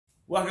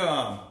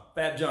Welcome,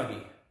 Fab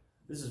Junkie.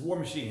 This is War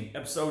Machine,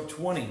 episode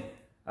 20.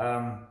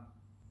 For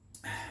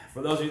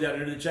those of you that are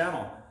new to the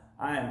channel,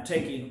 I am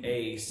taking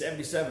a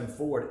 77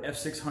 Ford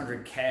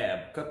F600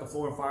 cab, cut the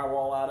floor and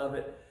firewall out of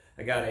it.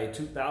 I got a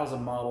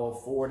 2000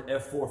 model Ford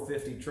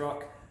F450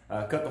 truck,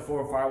 cut the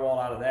floor and firewall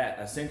out of that.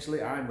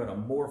 Essentially, I'm going to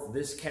morph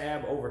this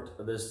cab over,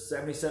 this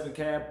 77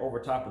 cab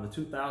over top of the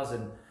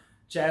 2000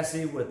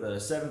 chassis with a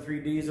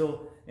 7.3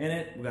 diesel in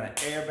it. We're going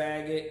to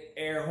airbag it,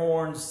 air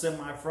horns,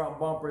 semi-front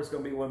bumper. It's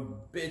going to be one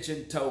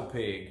bitchin' tow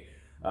pig.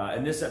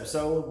 In this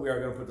episode, we are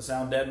going to put the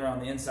sound deadener on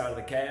the inside of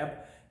the cab.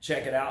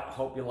 Check it out.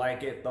 Hope you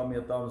like it. Throw me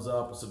a thumbs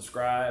up,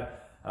 subscribe.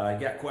 You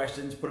got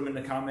questions, put them in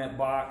the comment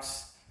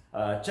box.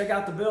 Check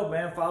out the build,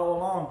 man. Follow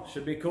along.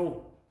 Should be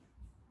cool.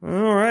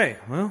 All right.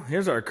 Well,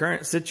 here's our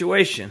current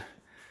situation.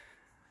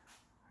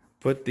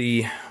 Put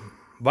the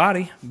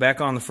body back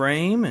on the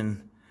frame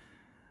and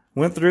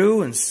went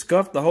through and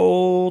scuffed the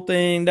whole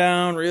thing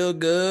down real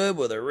good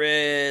with a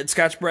red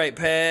Scotch-Brite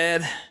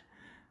pad.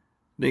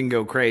 Didn't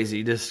go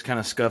crazy, just kind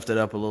of scuffed it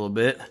up a little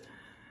bit.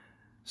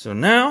 So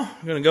now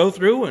I'm going to go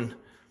through and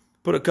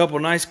put a couple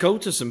nice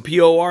coats of some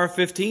POR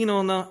 15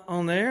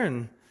 on there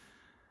and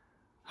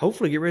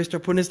hopefully get ready to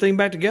start putting this thing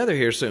back together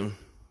here soon.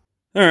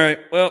 All right,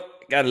 well,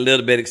 got a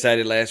little bit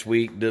excited last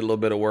week. Did a little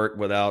bit of work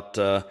without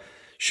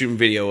shooting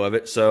video of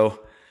it, so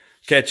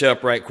catch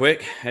up right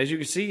quick. As you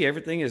can see,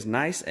 everything is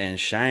nice and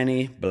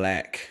shiny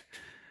black.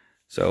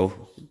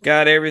 So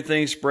got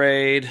everything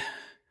sprayed.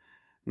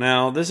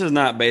 Now, this is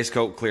not base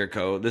coat, clear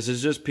coat. This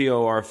is just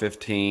POR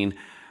 15.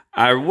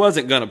 I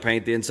wasn't going to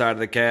paint the inside of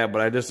the cab,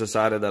 but I just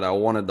decided that I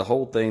wanted the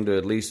whole thing to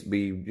at least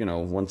be, you know,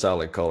 one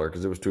solid color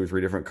because it was 2 or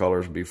 3 different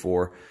colors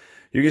before.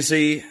 You can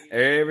see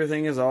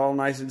everything is all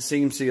nice and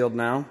seam sealed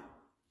now.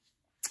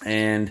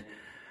 And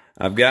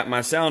I've got my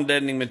sound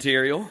deadening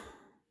material.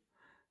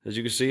 As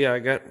you can see, I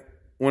got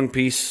one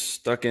piece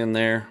stuck in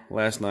there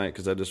last night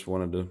because I just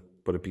wanted to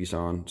put a piece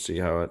on, see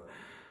how it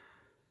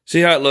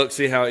looks,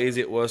 see how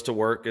easy it was to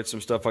work. Get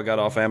some stuff I got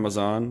off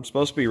Amazon. It's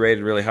supposed to be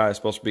rated really high. It's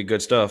supposed to be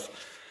good stuff.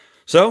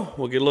 So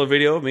we'll get a little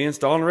video of me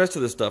installing the rest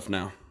of this stuff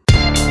now.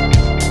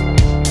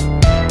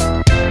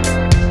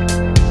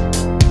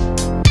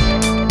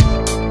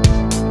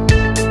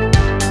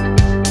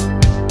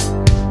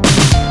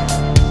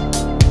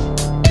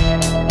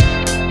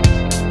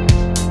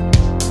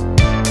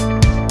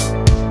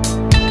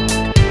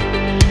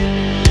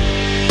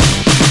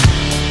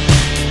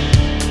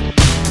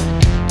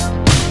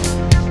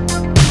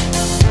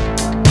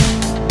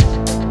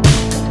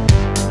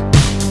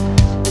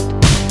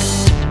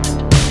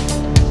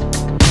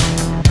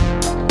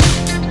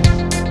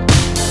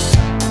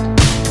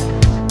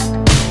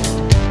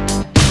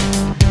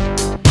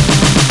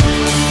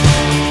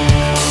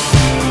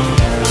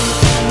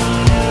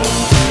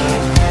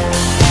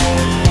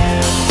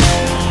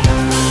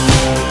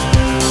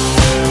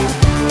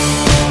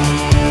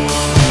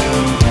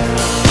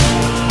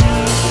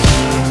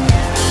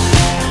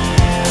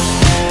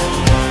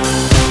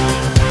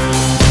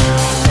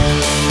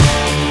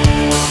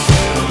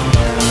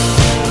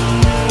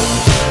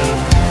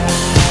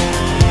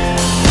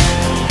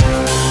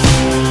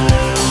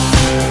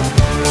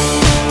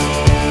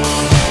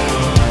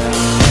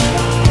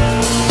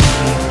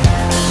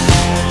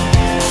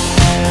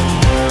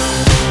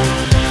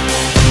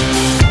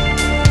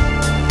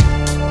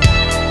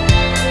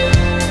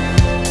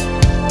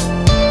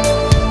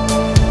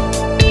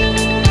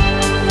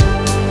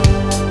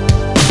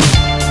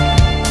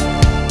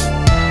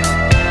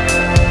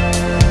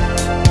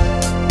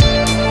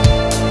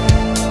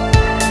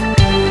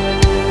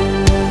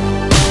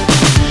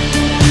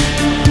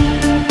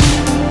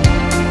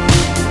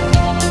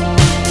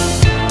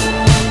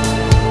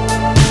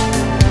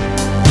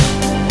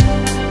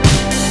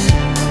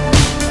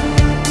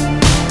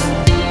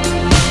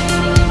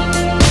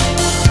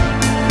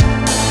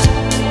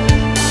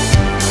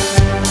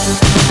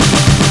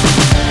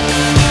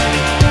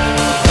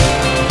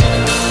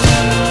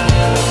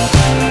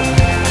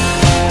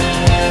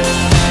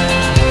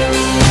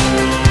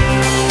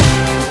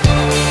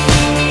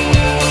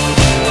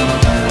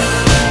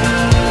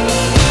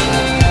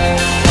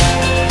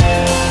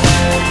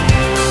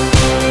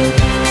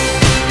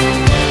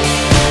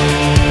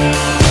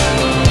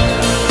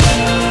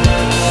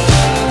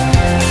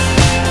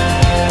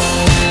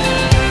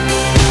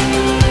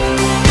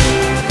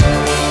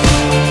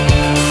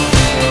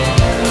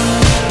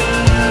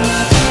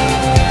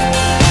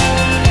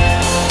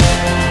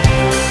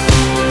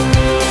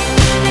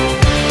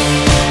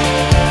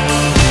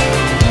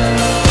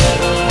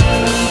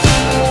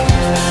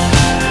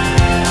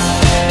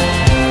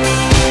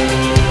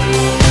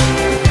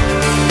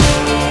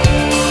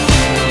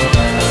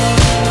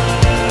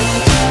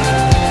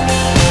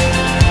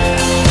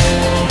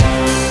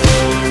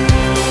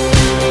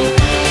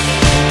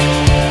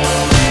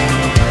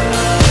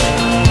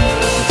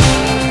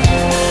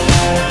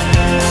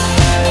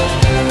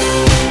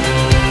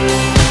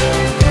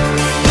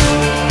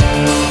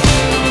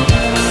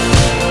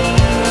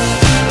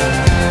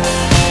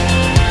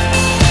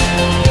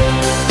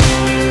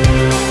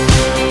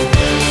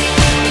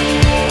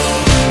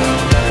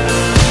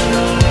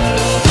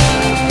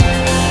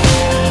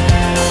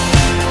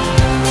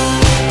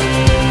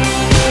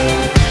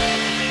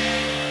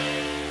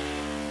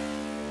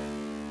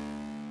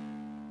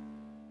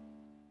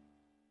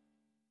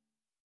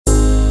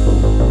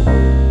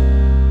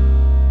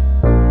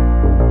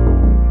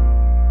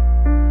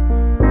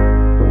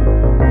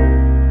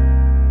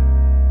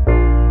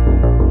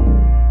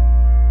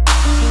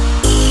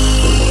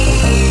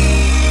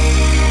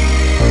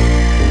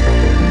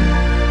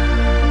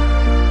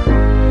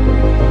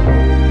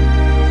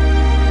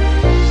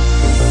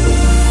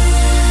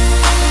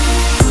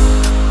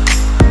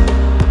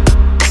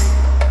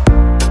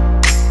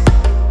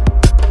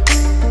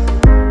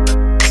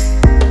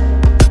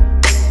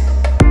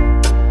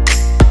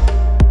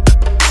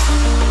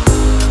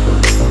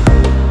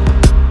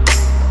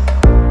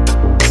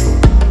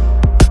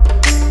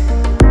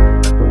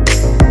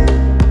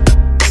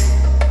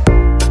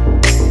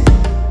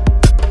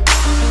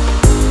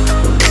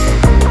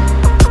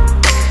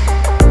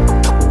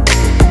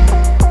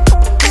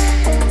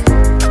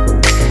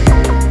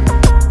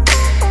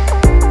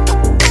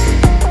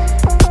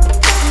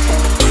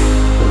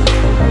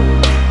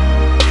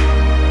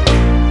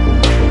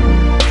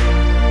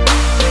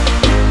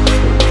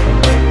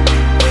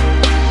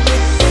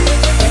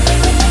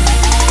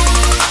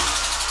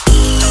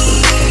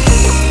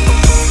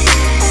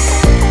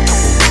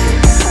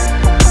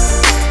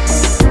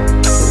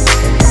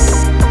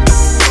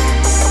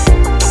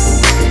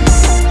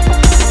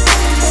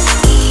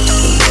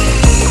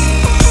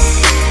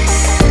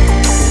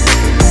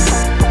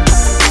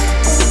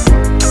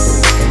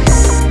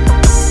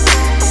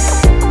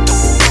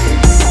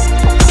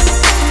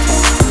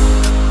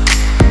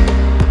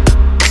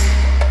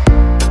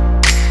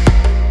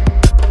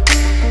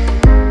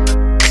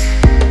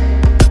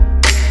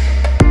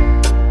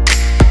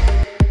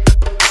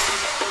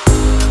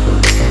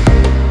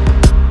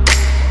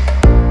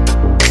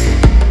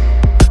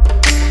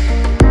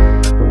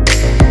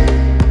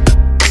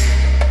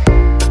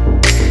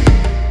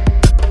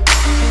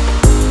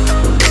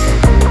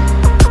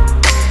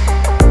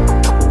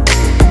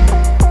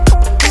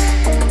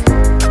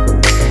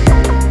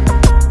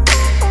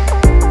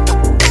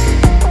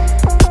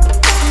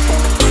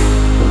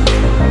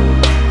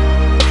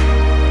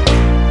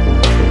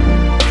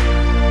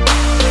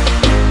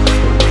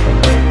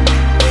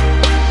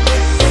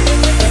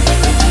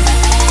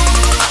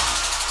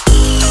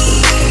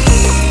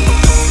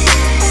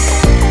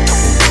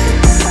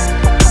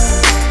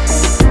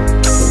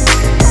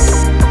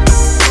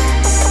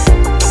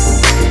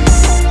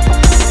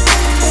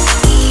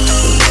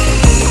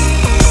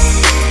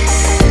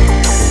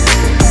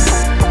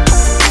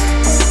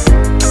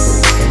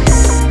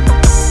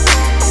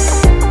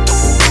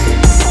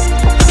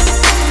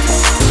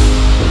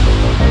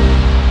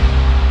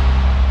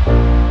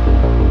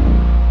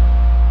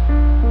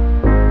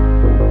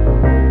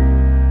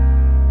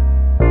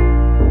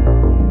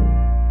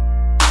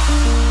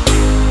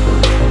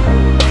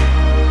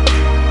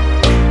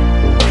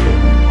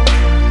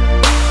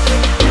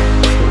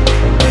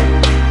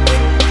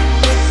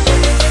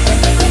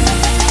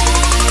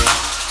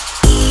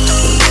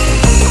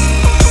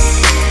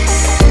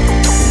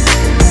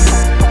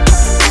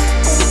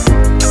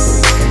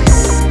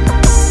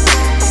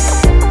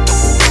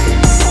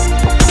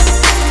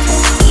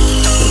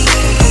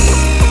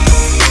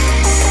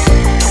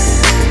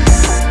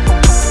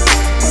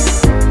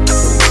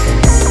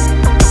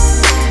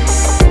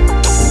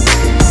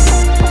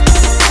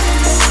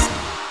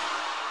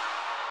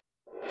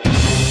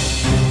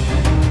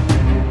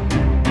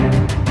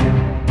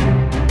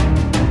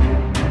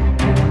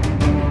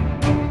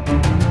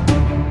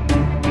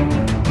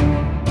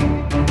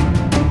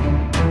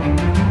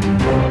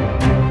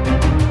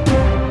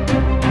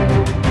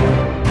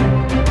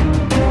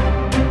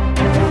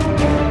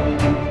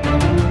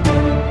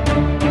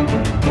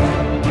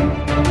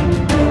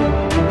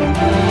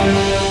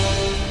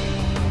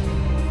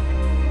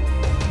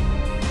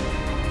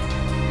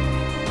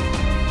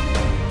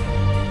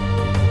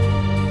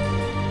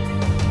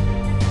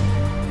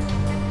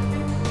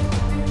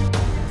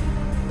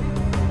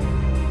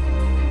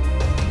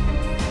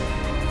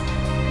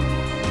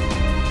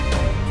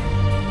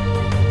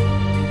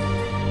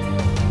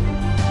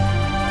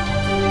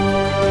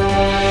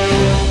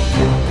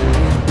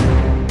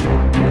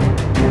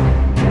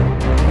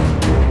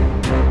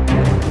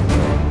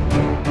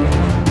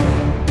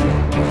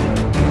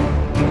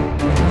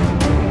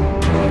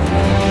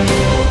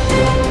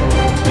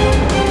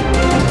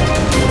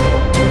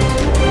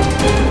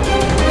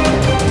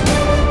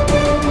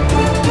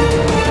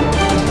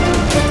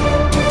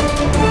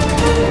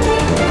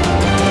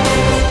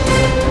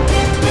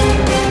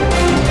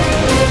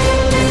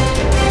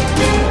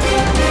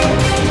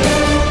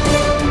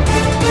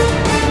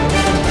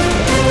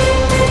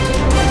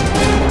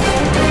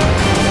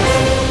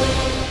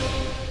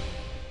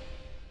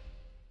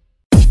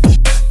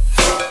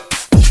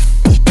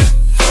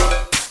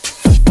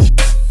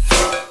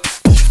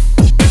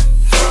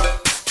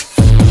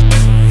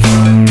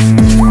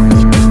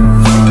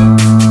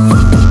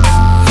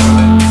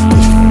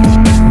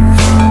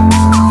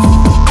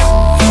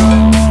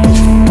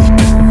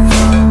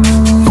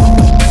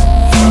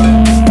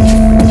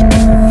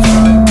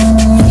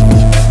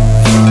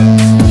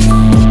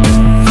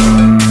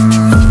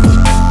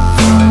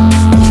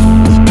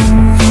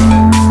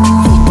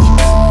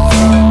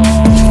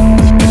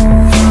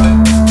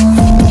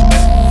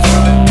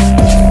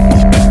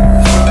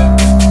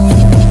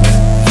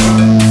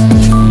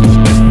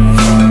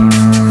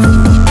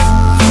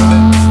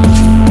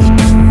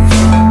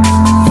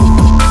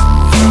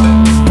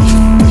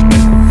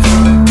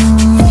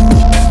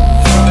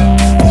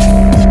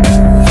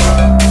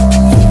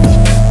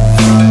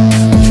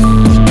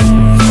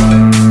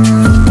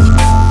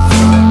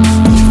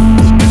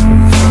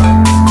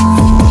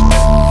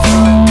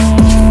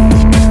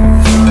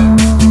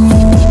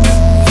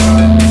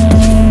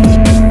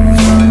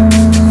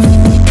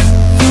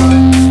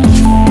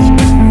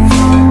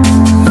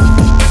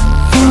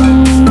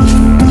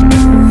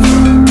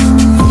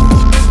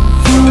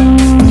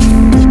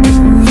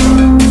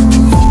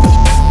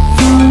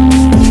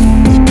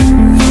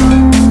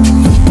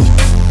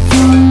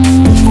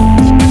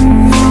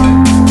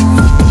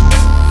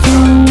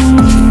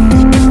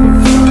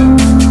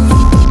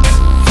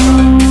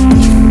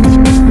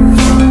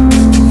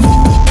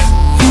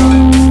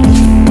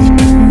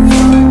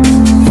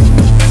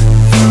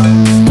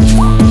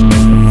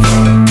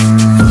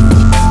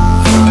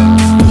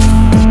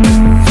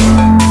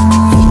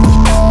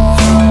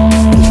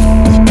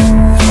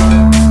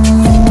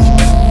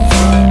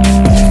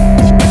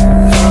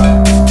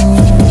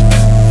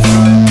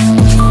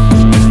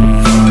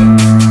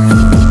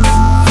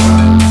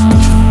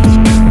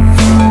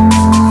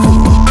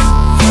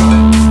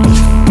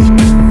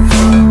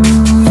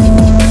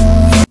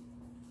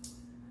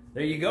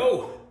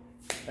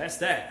 that's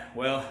that.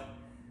 Well,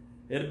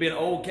 it'll be an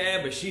old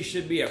cab, but she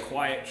should be a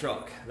quiet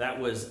truck. That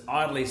was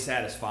oddly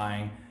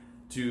satisfying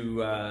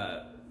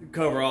to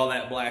cover all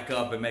that black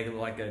up and make it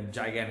look like a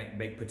gigantic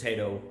baked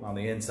potato on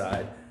the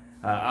inside.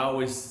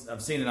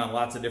 I've seen it on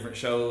lots of different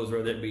shows,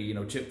 whether it be, you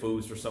know, Chip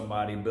Foods for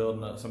somebody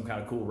building some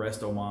kind of cool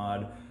resto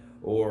mod,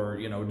 or,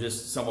 you know,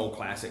 just some old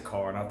classic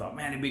car. And I thought,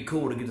 man, it'd be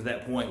cool to get to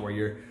that point where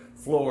your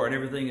floor and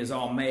everything is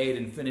all made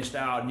and finished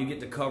out, and you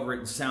get to cover it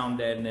and sound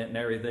deaden it and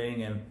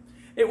everything. And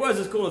it was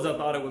as cool as I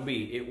thought it would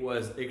be. It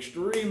was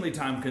extremely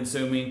time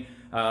consuming.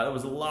 There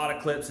was a lot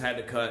of clips I had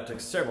to cut. It took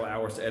several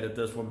hours to edit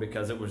this one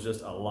because it was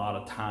just a lot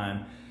of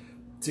time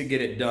to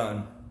get it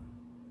done.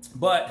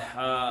 But,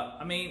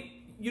 I mean,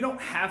 you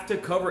don't have to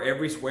cover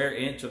every square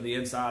inch of the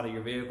inside of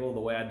your vehicle the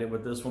way I did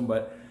with this one,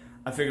 but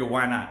I figured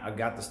why not? I've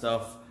got the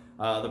stuff.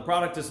 The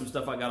product is some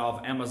stuff I got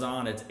off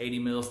Amazon. It's 80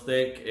 mils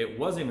thick. It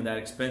wasn't even that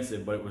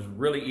expensive, but it was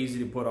really easy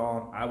to put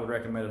on. I would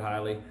recommend it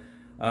highly.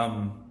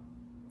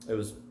 It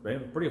was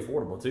pretty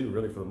affordable too,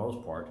 really, for the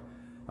most part.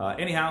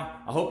 Anyhow,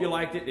 I hope you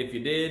liked it. If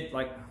you did,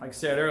 like I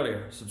said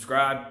earlier,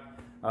 subscribe.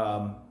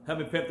 Help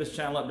me pimp this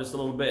channel up just a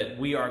little bit.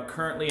 We are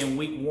currently in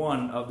week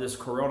 1 of this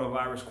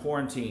coronavirus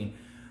quarantine.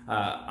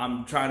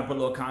 I'm trying to put a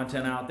little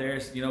content out there.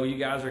 You know, you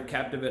guys are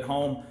captive at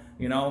home.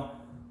 You know,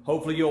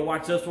 hopefully you'll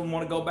watch this one,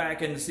 want to go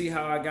back and see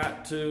how I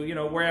got to, you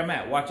know, where I'm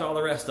at. Watch all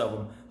the rest of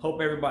them. Hope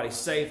everybody's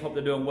safe. Hope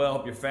they're doing well.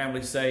 Hope your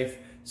family's safe.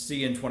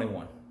 See you in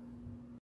 21.